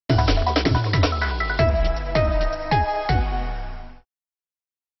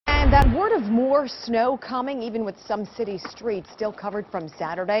more snow coming, even with some city streets still covered from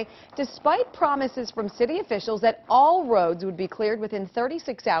Saturday, despite promises from city officials that all roads would be cleared within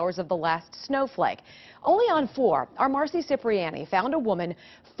 36 hours of the last snowflake. Only on 4, our Marcy Cipriani found a woman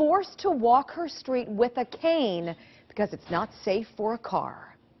forced to walk her street with a cane because it's not safe for a car.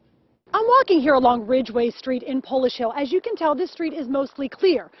 I'm walking here along Ridgeway Street in Polish Hill. As you can tell, this street is mostly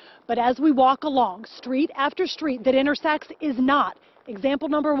clear. But as we walk along, street after street that intersects is not. Example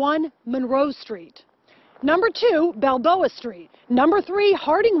number 1, Monroe Street. Number 2, Balboa Street. Number 3,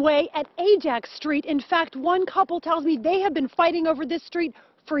 Harding Way at Ajax Street. In fact, one couple tells me they have been fighting over this street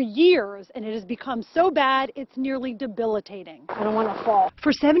for years, and it has become so bad it's nearly debilitating. I don't want to fall.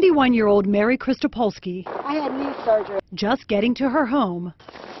 For 71-year-old Mary Kristopolsky, I had knee surgery. just getting to her home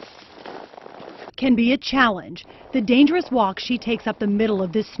can be a challenge. The dangerous walk she takes up the middle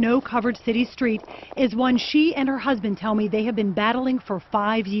of this snow-covered city street is one she and her husband tell me they have been battling for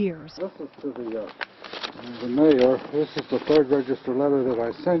 5 years. This is to the mayor. This is the 3rd register letter that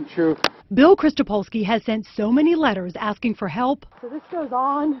I sent you. Bill Kristopolsky has sent so many letters asking for help. So this goes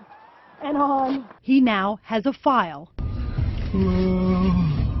on and on. He now has a file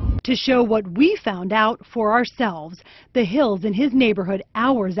to show what we found out for ourselves. The hills in his neighborhood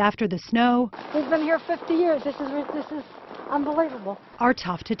hours after the snow He's been here 50 years. This is unbelievable. are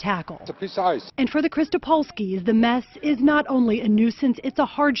tough to tackle. It's a piece of ice. And for the Kristopolskys, the mess is not only a nuisance, it's a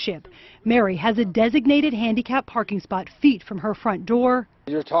hardship. Mary has a designated handicap parking spot feet from her front door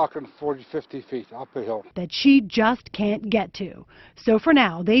You're talking 40, 50 feet up a hill. that she just can't get to. So for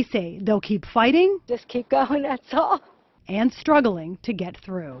now, they say they'll keep fighting Just keep going, that's all. and struggling to get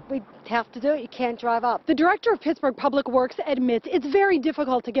through. We have to do it. You can't drive up. The director of Pittsburgh Public Works admits it's very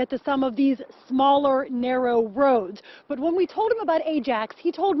difficult to get to some of these smaller, narrow roads. But when we told him about Ajax,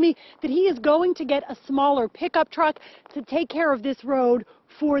 he told me that he is going to get a smaller pickup truck to take care of this road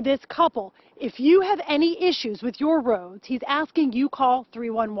for this couple. If you have any issues with your roads, he's asking you call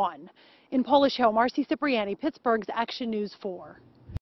 311. In Polish Hill, Marcy Cipriani, Pittsburgh's Action News 4.